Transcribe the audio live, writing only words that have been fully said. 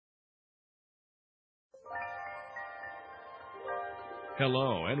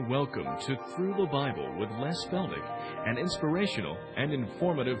Hello and welcome to Through the Bible with Les Feldick, an inspirational and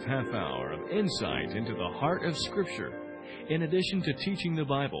informative half hour of insight into the heart of Scripture. In addition to teaching the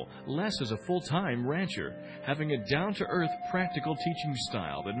Bible, Les is a full-time rancher, having a down-to-earth practical teaching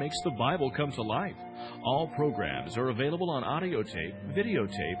style that makes the Bible come to life. All programs are available on audio tape,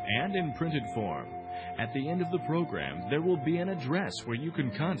 videotape, and in printed form. At the end of the program, there will be an address where you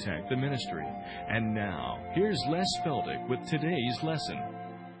can contact the ministry. And now, here's Les Feldick with today's lesson.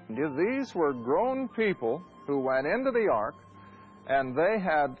 These were grown people who went into the ark, and they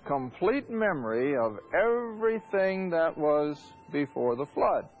had complete memory of everything that was before the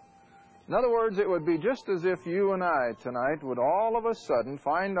flood. In other words, it would be just as if you and I tonight would all of a sudden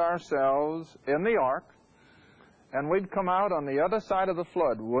find ourselves in the ark, and we'd come out on the other side of the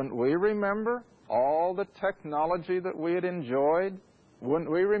flood. Wouldn't we remember all the technology that we had enjoyed? Wouldn't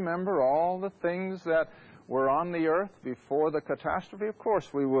we remember all the things that were on the earth before the catastrophe? Of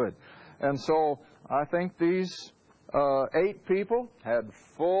course we would. And so I think these 8 people had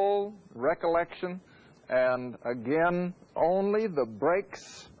full recollection, and again, only the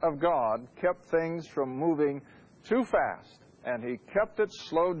brakes of God kept things from moving too fast, and He kept it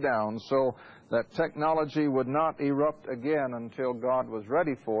slowed down so that technology would not erupt again until God was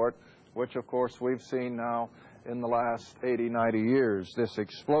ready for it, which of course we've seen now in the last 80, 90 years, this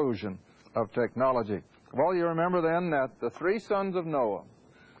explosion of technology. Well, you remember then that the 3 sons of Noah,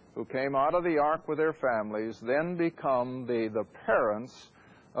 who came out of the ark with their families, then become the parents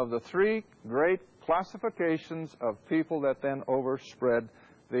of the 3 great classifications of people that then overspread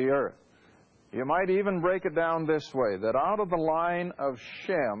the earth. You might even break it down this way, that out of the line of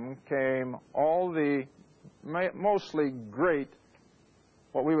Shem came all the mostly great,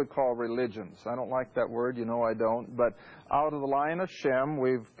 what we would call religions. I don't like that word, you know I don't, but out of the line of Shem,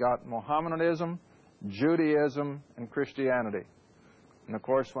 we've got Mohammedanism, Judaism, and Christianity. And of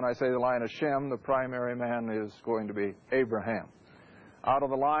course, when I say the line of Shem, the primary man is going to be Abraham. Out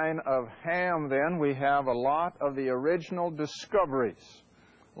of the line of Ham, then, we have a lot of the original discoveries.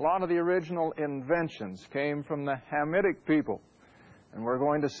 A lot of the original inventions came from the Hamitic people. And we're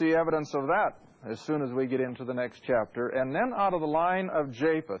going to see evidence of that as soon as we get into the next chapter. And then out of the line of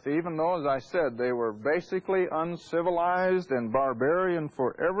Japheth, even though, as I said, they were basically uncivilized and barbarian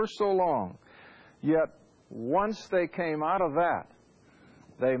for ever so long, yet once they came out of that,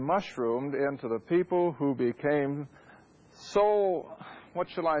 they mushroomed into the people who became so, what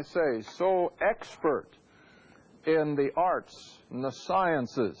shall I say, so expert in the arts and the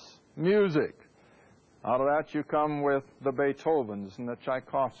sciences, music. Out of that you come with the Beethovens and the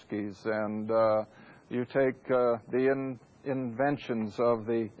Tchaikovskys, and you take the inventions of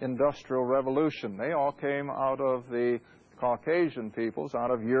the Industrial Revolution. They all came out of the Caucasian peoples, out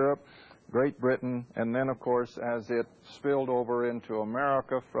of Europe, Great Britain, and then, of course, as it spilled over into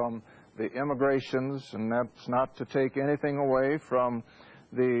America from the immigrations, and that's not to take anything away from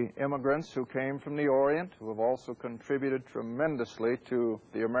the immigrants who came from the Orient, who have also contributed tremendously to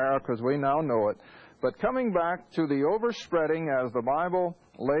the America as we now know it. But coming back to the overspreading as the Bible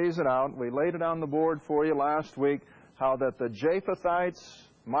lays it out, we laid it on the board for you last week, how that the Japhethites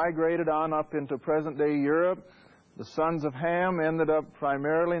migrated on up into present-day Europe. The sons of Ham ended up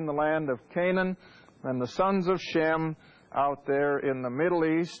primarily in the land of Canaan, and the sons of Shem out there in the Middle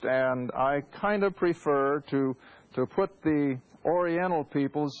East, and I kind of prefer to put the Oriental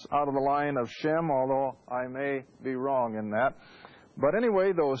peoples out of the line of Shem, although I may be wrong in that. But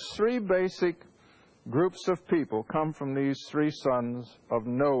anyway, those 3 basic groups of people come from these 3 sons of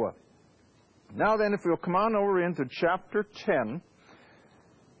Noah. Now then, if we'll come on over into chapter 10,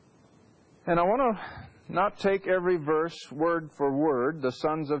 and I want to not take every verse word for word. The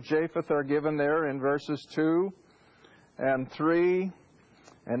sons of Japheth are given there in verses 2 and 3.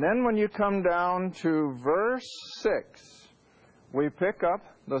 And then when you come down to verse 6, we pick up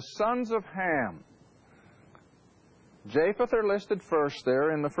the sons of Ham. Japheth are listed first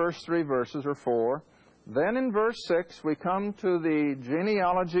there in the first 3 verses, or 4. Then in verse 6, we come to the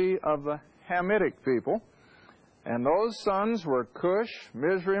genealogy of the Hamitic people. And those sons were Cush,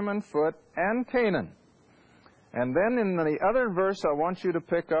 Mizraim, and Phut, and Canaan. And then in the other verse I want you to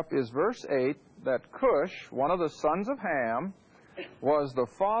pick up is verse 8, that Cush, one of the sons of Ham, was the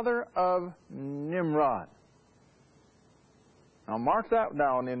father of Nimrod. Now mark that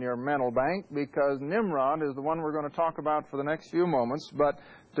down in your mental bank, because Nimrod is the one we're going to talk about for the next few moments. But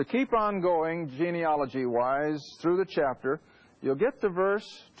to keep on going genealogy-wise through the chapter, you'll get to verse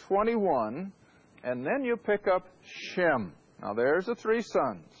 21, and then you pick up Shem. Now there's the 3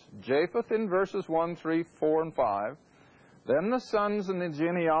 sons. Japheth in verses 1, 3, 4, and 5. Then the sons in the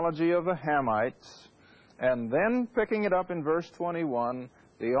genealogy of the Hamites. And then picking it up in verse 21,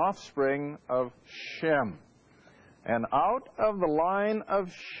 the offspring of Shem. And out of the line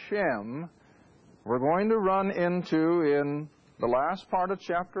of Shem, we're going to run into, in the last part of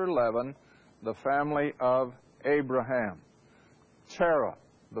chapter 11, the family of Abraham. Terah,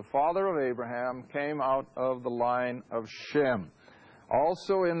 the father of Abraham, came out of the line of Shem.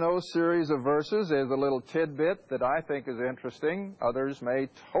 Also in those series of verses is a little tidbit that I think is interesting. Others may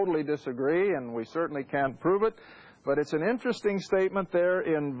totally disagree, and we certainly can't prove it. But it's an interesting statement there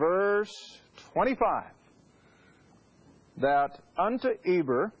in verse 25, that unto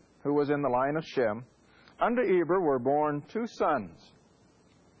Eber, who was in the line of Shem, unto Eber were born two sons.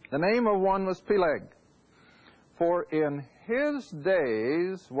 The name of one was Peleg, for in his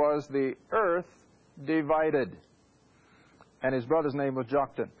days was the earth divided. And his brother's name was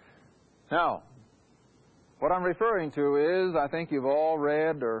Joktan. Now, what I'm referring to is, I think you've all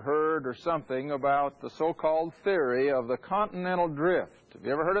read or heard or something about the so-called theory of the continental drift. Have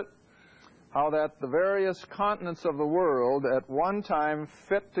you ever heard it? How that the various continents of the world at one time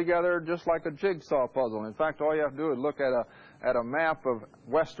fit together just like a jigsaw puzzle. In fact, all you have to do is look at a map of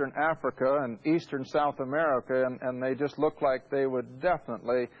Western Africa and Eastern South America, and they just look like they would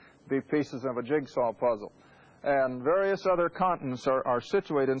definitely be pieces of a jigsaw puzzle. And various other continents are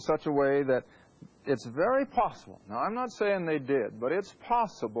situated in such a way that it's very possible. Now, I'm not saying they did, but it's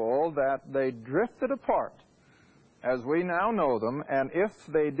possible that they drifted apart as we now know them, and if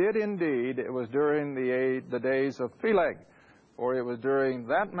they did indeed, it was during the days of Peleg, or it was during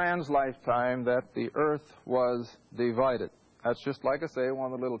that man's lifetime that the earth was divided. That's just, like I say,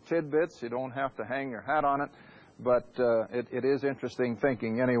 one of the little tidbits. You don't have to hang your hat on it, but it is interesting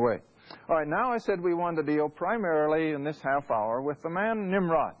thinking anyway. All right, now I said we wanted to deal primarily in this half hour with the man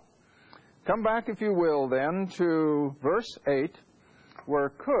Nimrod. Come back, if you will, then, to verse 8, where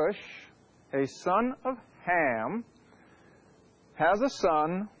Cush, a son of Ham, has a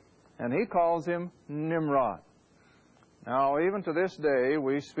son, and he calls him Nimrod. Now, even to this day,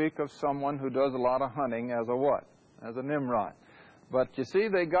 we speak of someone who does a lot of hunting as a what? As a Nimrod. But you see,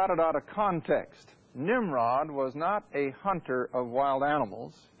 they got it out of context. Nimrod was not a hunter of wild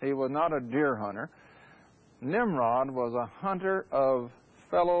animals. He was not a deer hunter. Nimrod was a hunter of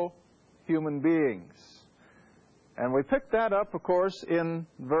fellow human beings. And we picked that up, of course, in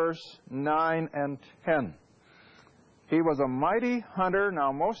verse 9 and 10. He was a mighty hunter.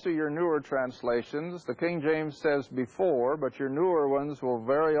 Now, most of your newer translations, the King James says before, but your newer ones will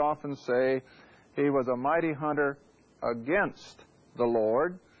very often say he was a mighty hunter against the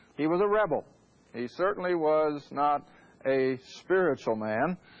Lord. He was a rebel. He certainly was not a spiritual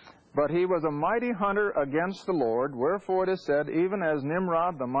man, but he was a mighty hunter against the Lord. Wherefore it is said, even as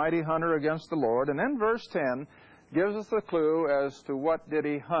Nimrod, the mighty hunter against the Lord. And then verse 10 gives us the clue as to what did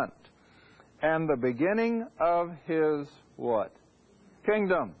he hunt. And the beginning of his what?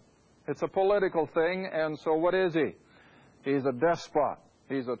 Kingdom. It's a political thing, and so what is he? He's a despot.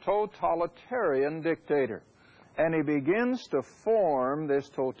 He's a totalitarian dictator. And he begins to form this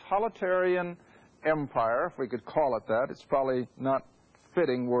totalitarian empire, if we could call it that. It's probably not a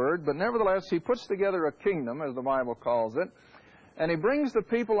fitting word, but nevertheless, he puts together a kingdom, as the Bible calls it, and he brings the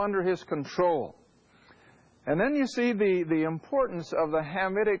people under his control. And then you see the importance of the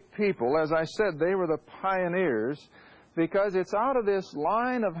Hamitic people. As I said, they were the pioneers, because it's out of this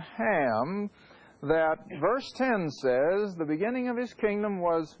line of Ham that verse 10 says the beginning of his kingdom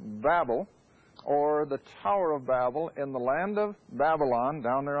was Babel, or the Tower of Babel, in the land of Babylon,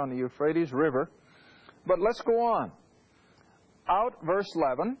 down there on the Euphrates River. But let's go on. Verse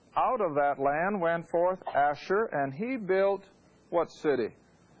 11, out of that land went forth Asher, and he built what city?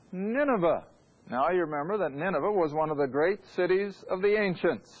 Nineveh. Now you remember that Nineveh was one of the great cities of the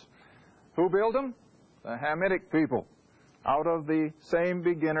ancients. Who built them? The Hamitic people, out of the same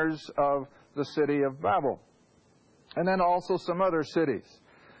beginners of the city of Babel. And then also some other cities.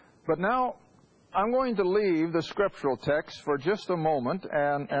 But now I'm going to leave the scriptural text for just a moment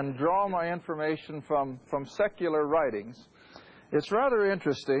and draw my information from secular writings. It's rather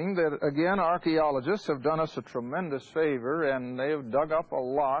interesting that, again, archaeologists have done us a tremendous favor, and they've dug up a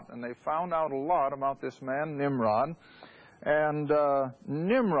lot, and they found out a lot about this man, Nimrod. And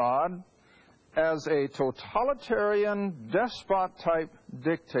Nimrod, as a totalitarian, despot-type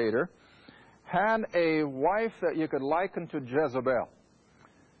dictator, had a wife that you could liken to Jezebel.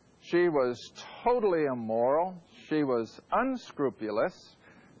 She was totally immoral. She was unscrupulous.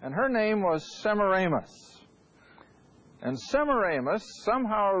 And her name was Semiramis. And Semiramis,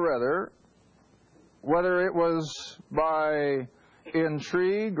 somehow or other, whether it was by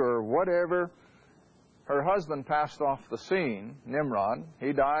intrigue or whatever, her husband passed off the scene, Nimrod.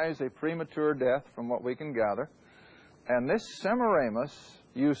 He dies a premature death from what we can gather. And this Semiramis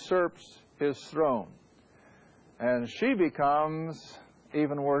usurps his throne. And she becomes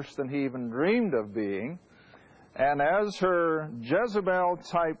even worse than he even dreamed of being. And as her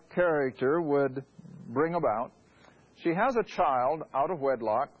Jezebel-type character would bring about, she has a child out of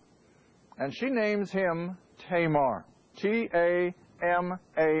wedlock, and she names him Tamar. Tamar.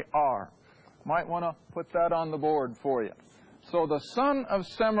 Might want to put that on the board for you. So the son of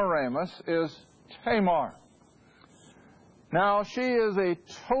Semiramis is Tamar. Now, she is a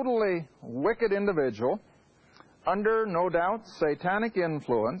totally wicked individual, under, no doubt, satanic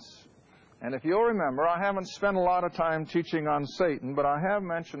influence. And if you'll remember, I haven't spent a lot of time teaching on Satan, but I have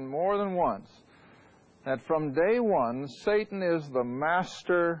mentioned more than once that from day one, Satan is the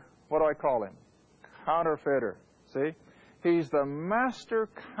master, what do I call him? Counterfeiter. See? He's the master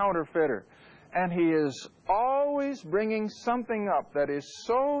counterfeiter. And he is always bringing something up that is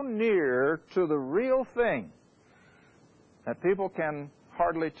so near to the real thing that people can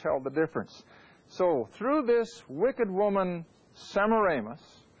hardly tell the difference. So, through this wicked woman, Semiramis,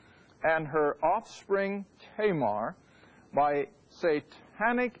 and her offspring, Tamar, by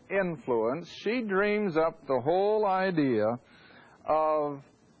satanic influence, she dreams up the whole idea of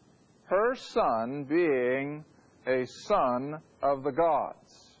her son being a son of the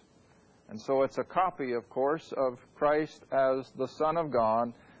gods. And so it's a copy, of course, of Christ as the Son of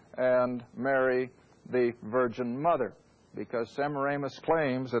God and Mary, the Virgin Mother, because Semiramis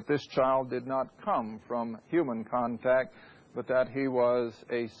claims that this child did not come from human contact, but that he was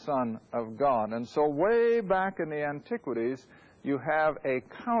a son of God. And so way back in the antiquities, you have a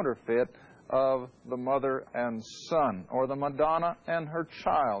counterfeit of the mother and son, or the Madonna and her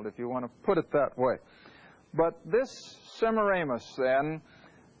child, if you want to put it that way. But this Semiramis, then,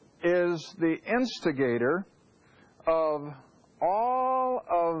 is the instigator of all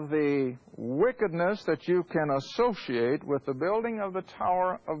of the wickedness that you can associate with the building of the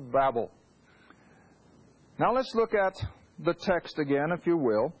Tower of Babel. Now let's look at the text again, if you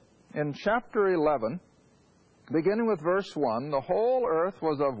will. In chapter 11, beginning with verse 1, the whole earth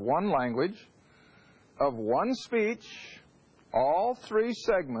was of one language, of one speech, all three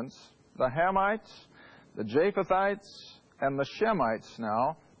segments, the Hamites, the Japhethites, and the Shemites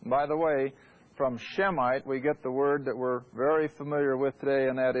now. By the way, from Shemite, we get the word that we're very familiar with today,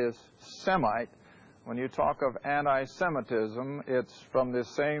 and that is Semite. When you talk of anti-Semitism, it's from this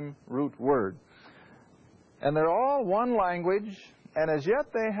same root word. And they're all one language, and as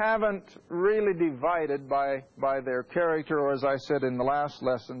yet they haven't really divided by their character, or as I said in the last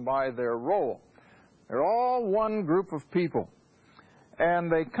lesson, by their role. They're all one group of people.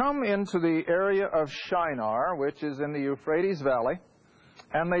 And they come into the area of Shinar, which is in the Euphrates Valley,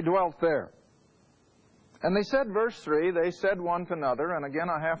 and they dwelt there. And they said, verse 3, they said one to another, and again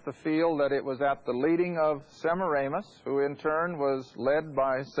I have to feel that it was at the leading of Semiramis, who in turn was led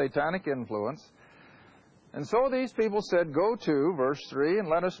by satanic influence. And so these people said, go to, verse 3, and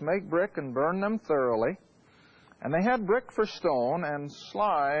let us make brick and burn them thoroughly. And they had brick for stone and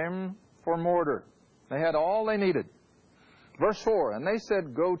slime for mortar. They had all they needed. Verse 4, and they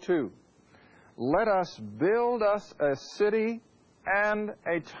said, go to, let us build us a city and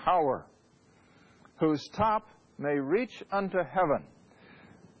a tower, whose top may reach unto heaven.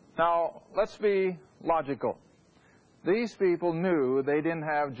 Now, let's be logical. These people knew they didn't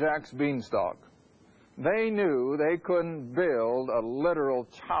have Jack's beanstalk. They knew they couldn't build a literal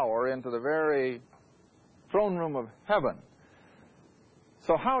tower into the very throne room of heaven.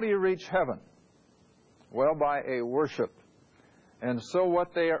 So how do you reach heaven? Well, by a worship. And so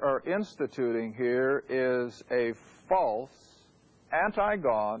what they are instituting here is a false,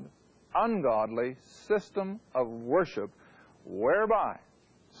 anti-God, ungodly system of worship, whereby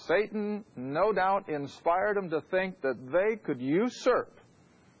Satan no doubt inspired them to think that they could usurp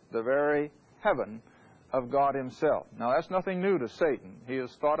the very heaven of God himself. Now, that's nothing new to Satan. He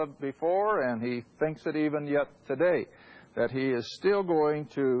has thought it before, and he thinks it even yet today, that he is still going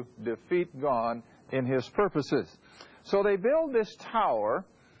to defeat God in his purposes. So they build this tower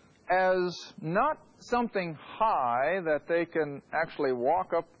as not something high that they can actually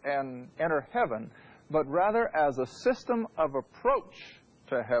walk up and enter heaven, but rather as a system of approach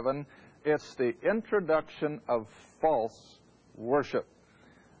to heaven. It's the introduction of false worship.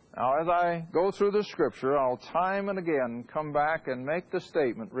 Now, as I go through the Scripture, I'll time and again come back and make the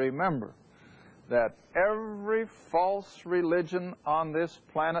statement, remember, that every false religion on this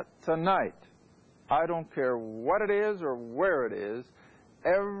planet tonight, I don't care what it is or where it is,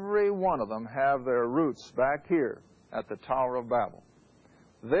 every one of them have their roots back here at the Tower of Babel.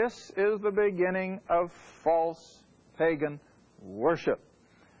 This is the beginning of false pagan worship.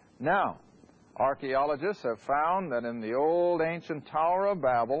 Now, archaeologists have found that in the old ancient Tower of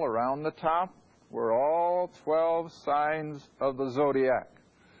Babel, around the top, were all 12 signs of the zodiac.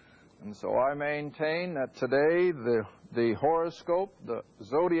 And so I maintain that today the horoscope, the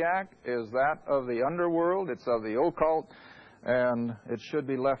zodiac, is that of the underworld, it's of the occult, and it should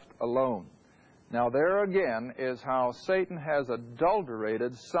be left alone. Now there again is how Satan has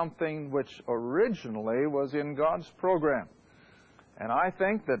adulterated something which originally was in God's program. And I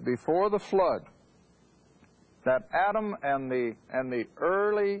think that before the flood, that Adam and the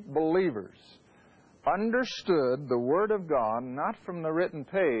early believers understood the Word of God not from the written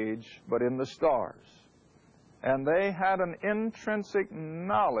page, but in the stars. And they had an intrinsic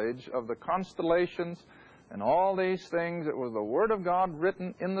knowledge of the constellations and all these things. It was the Word of God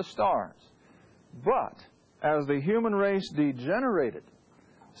written in the stars. But as the human race degenerated,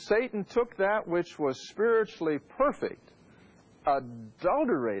 Satan took that which was spiritually perfect,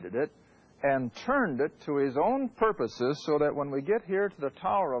 adulterated it, and turned it to his own purposes, so that when we get here to the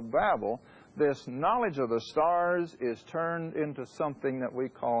Tower of Babel, this knowledge of the stars is turned into something that we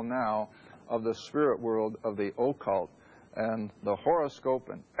call now of the spirit world, of the occult. And the horoscope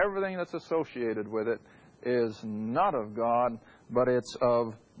and everything that's associated with it is not of God, but it's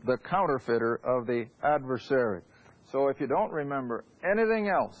of the counterfeiter, of the adversary. So if you don't remember anything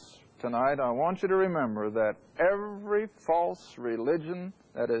else tonight, I want you to remember that every false religion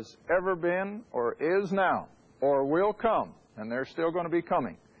that has ever been or is now or will come, and they're still going to be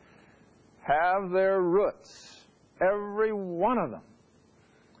coming, have their roots, every one of them,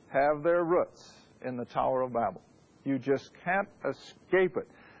 have their roots in the Tower of Babel. You just can't escape it.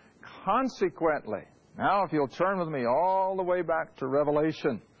 Consequently, now if you'll turn with me all the way back to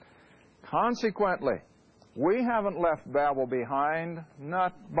Revelation, consequently, we haven't left Babel behind,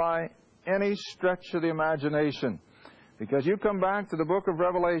 not by any stretch of the imagination. Because you come back to the book of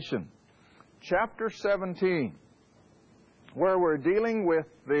Revelation, chapter 17, where we're dealing with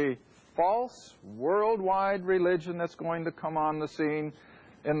the false worldwide religion that's going to come on the scene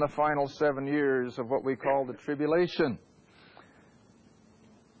in the final 7 years of what we call the tribulation.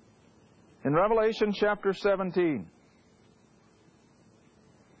 In Revelation chapter 17,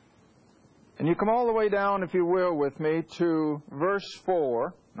 and you come all the way down, if you will, with me to verse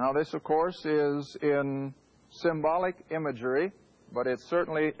 4. Now this, of course, is in symbolic imagery, but it's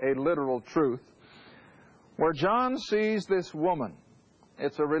certainly a literal truth, where John sees this woman.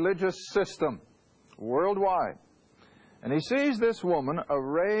 It's a religious system worldwide. And he sees this woman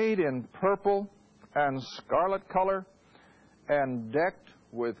arrayed in purple and scarlet color and decked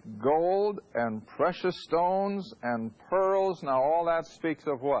with gold and precious stones and pearls. Now all that speaks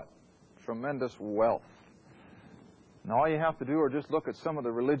of what? Tremendous wealth. And all you have to do is just look at some of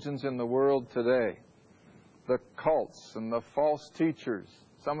the religions in the world today. The cults and the false teachers.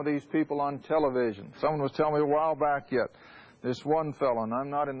 Some of these people on television. Someone was telling me a while back yet, this one fellow, and I'm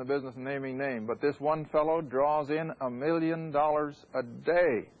not in the business of naming names, but this one fellow draws in $1 million a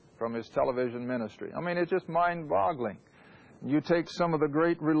day from his television ministry. I mean, it's just mind-boggling. You take some of the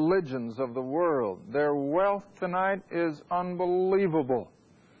great religions of the world. Their wealth tonight is unbelievable.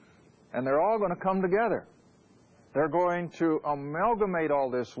 And they're all going to come together. They're going to amalgamate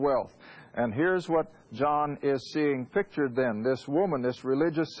all this wealth. And here's what John is seeing pictured then. This woman, this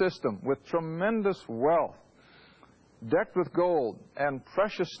religious system with tremendous wealth, decked with gold and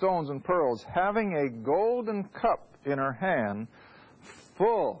precious stones and pearls, having a golden cup in her hand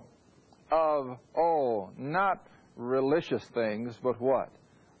full of, not religious things, but what?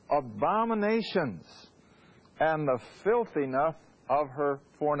 Abominations and the filthiness of her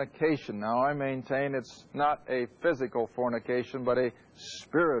fornication. Now, I maintain it's not a physical fornication, but a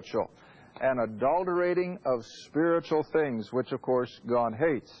spiritual, an adulterating of spiritual things, which, of course, God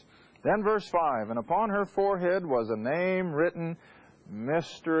hates. Then verse 5, and upon her forehead was a name written,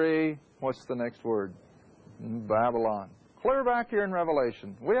 Mystery, what's the next word? Babylon. Clear back here in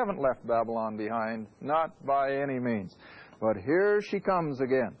Revelation. We haven't left Babylon behind, not by any means. But here she comes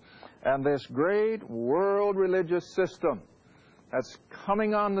again. And this great world religious system that's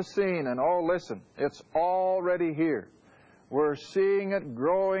coming on the scene, and listen, it's already here. We're seeing it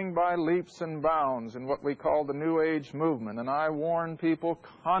growing by leaps and bounds in what we call the New Age movement. And I warn people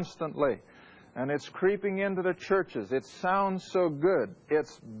constantly. And it's creeping into the churches. It sounds so good.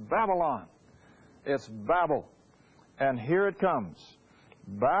 It's Babylon. It's Babel. And here it comes.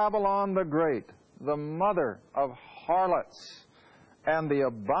 Babylon the Great, the mother of harlots and the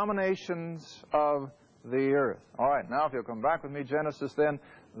abominations of the earth. All right, now if you'll come back with me, Genesis, then,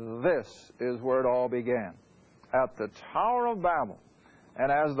 this is where it all began. At the Tower of Babel,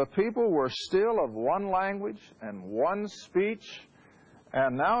 And as the people were still of one language and one speech,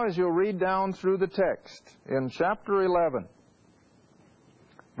 and now as you'll read down through the text, in chapter 11,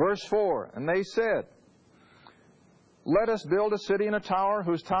 verse 4, and they said, let us build a city and a tower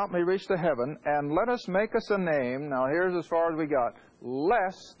whose top may reach to heaven, and let us make us a name. Now here's as far as we got.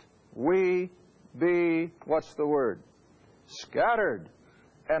 Lest we be, what's the word? Scattered.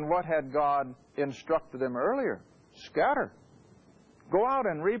 And what had God instructed them earlier? Scatter. Go out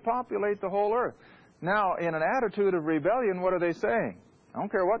and repopulate the whole earth. Now, in an attitude of rebellion, what are they saying? I don't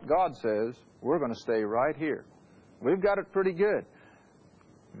care what God says, we're going to stay right here. We've got it pretty good.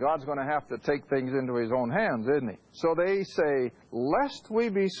 God's going to have to take things into His own hands, isn't He? So they say, lest we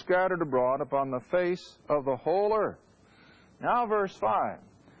be scattered abroad upon the face of the whole earth. Now verse 5.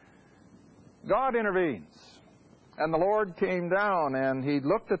 God intervenes. And the Lord came down, and He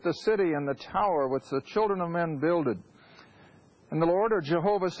looked at the city and the tower which the children of men builded. And the Lord, or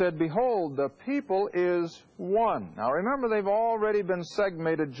Jehovah, said, behold, the people is one. Now remember, they've already been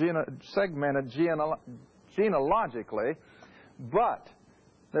segmented genealogically, but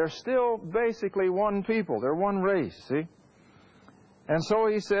they're still basically one people. They're one race, see? And so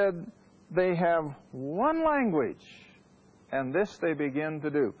He said, they have one language, and this they begin to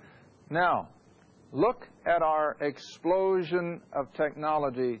do. Now, look at our explosion of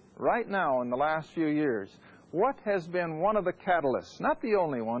technology right now in the last few years. What has been one of the catalysts, not the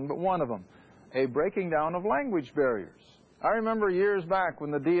only one, but one of them, a breaking down of language barriers. I remember years back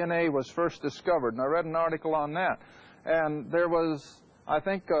when the DNA was first discovered, and I read an article on that, and there was, I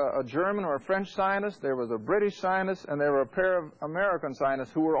think, a German or a French scientist, there was a British scientist, and there were a pair of American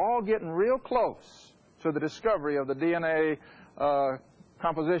scientists who were all getting real close to the discovery of the DNA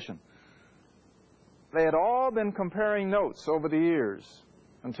composition. They had all been comparing notes over the years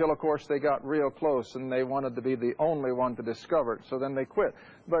until, of course, they got real close and they wanted to be the only one to discover it, so then they quit.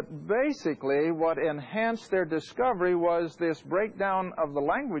 But basically, what enhanced their discovery was this breakdown of the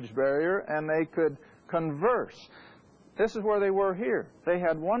language barrier, and they could converse. This is where they were here. They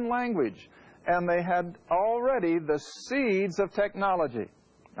had one language, and they had already the seeds of technology.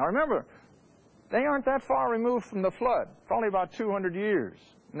 Now remember, they aren't that far removed from the flood, probably about 200 years,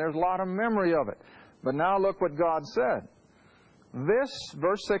 and there's a lot of memory of it. But now look what God said. This,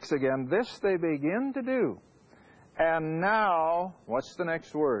 verse 6 again, this they begin to do. And now, what's the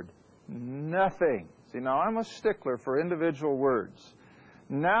next word? Nothing. See, now I'm a stickler for individual words.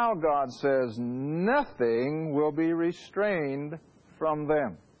 Now God says, nothing will be restrained from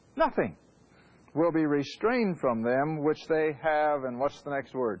them. Nothing will be restrained from them which they have, and what's the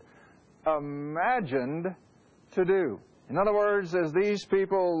next word? Imagined to do. In other words, as these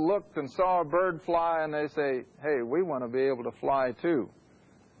people looked and saw a bird fly and they say, hey, we want to be able to fly too,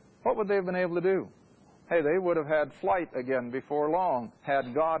 what would they have been able to do? Hey, they would have had flight again before long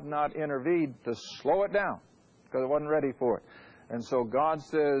had God not intervened to slow it down because it wasn't ready for it. And so God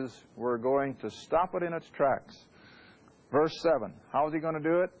says we're going to stop it in its tracks. Verse 7, how is He going to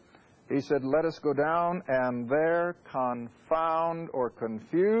do it? He said, let us go down and there confound or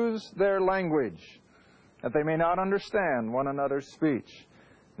confuse their language, that they may not understand one another's speech.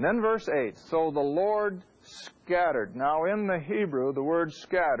 And then verse 8, so the Lord scattered. Now in the Hebrew, the word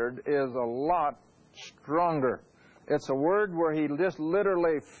scattered is a lot stronger. It's a word where He just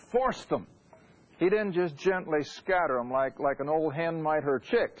literally forced them. He didn't just gently scatter them like an old hen might her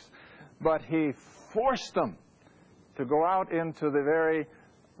chicks, but He forced them to go out into the very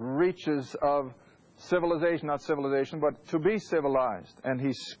reaches of civilization, not civilization, but to be civilized. And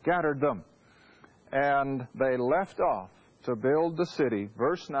He scattered them. And they left off to build the city.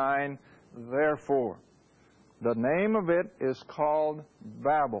 Verse 9, therefore, the name of it is called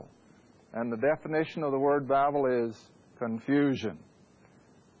Babel. And the definition of the word Babel is confusion.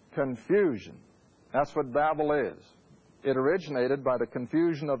 Confusion. That's what Babel is. It originated by the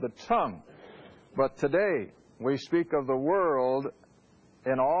confusion of the tongue. But today, we speak of the world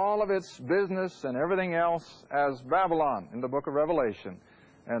in all of its business and everything else as Babylon in the book of Revelation.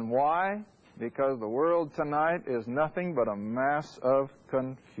 And why? Because the world tonight is nothing but a mass of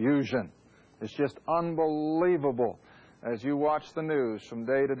confusion. It's just unbelievable as you watch the news from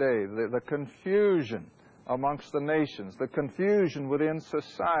day to day. The confusion amongst the nations, the confusion within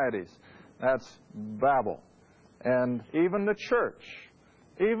societies. That's Babel. And even the church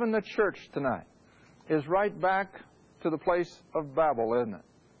tonight is right back to the place of Babel, isn't it?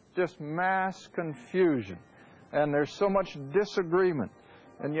 Just mass confusion. And there's so much disagreement.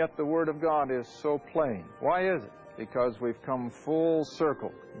 And yet the Word of God is so plain. Why is it? Because we've come full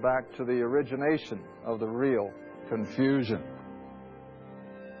circle back to the origination of the real confusion.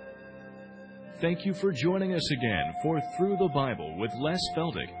 Thank you for joining us again for Through the Bible with Les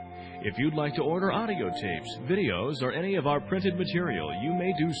Feldick. If you'd like to order audio tapes, videos, or any of our printed material, you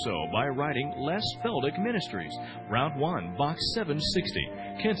may do so by writing Les Feldick Ministries, Route 1, Box 760,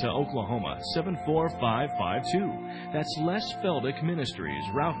 Kinta, Oklahoma, 74552. That's Les Feldick Ministries,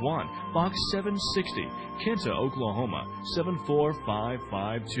 Route 1, Box 760, Kinta, Oklahoma,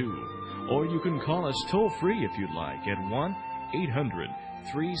 74552. Or you can call us toll-free if you'd like at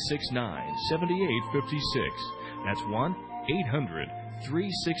 1-800-369-7856. That's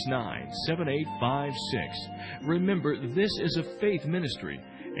 1-800-369-7856. Remember, this is a faith ministry,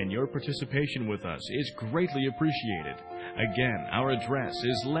 and your participation with us is greatly appreciated. Again, our address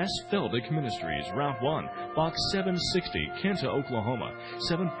is Les Feldick Ministries, Route 1, Box 760, Kinta, Oklahoma,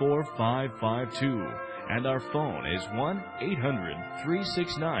 74552. And our phone is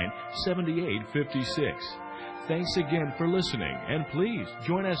 1-800-369-7856. Thanks again for listening, and please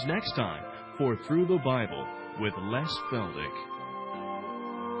join us next time for Through the Bible with Les Feldick.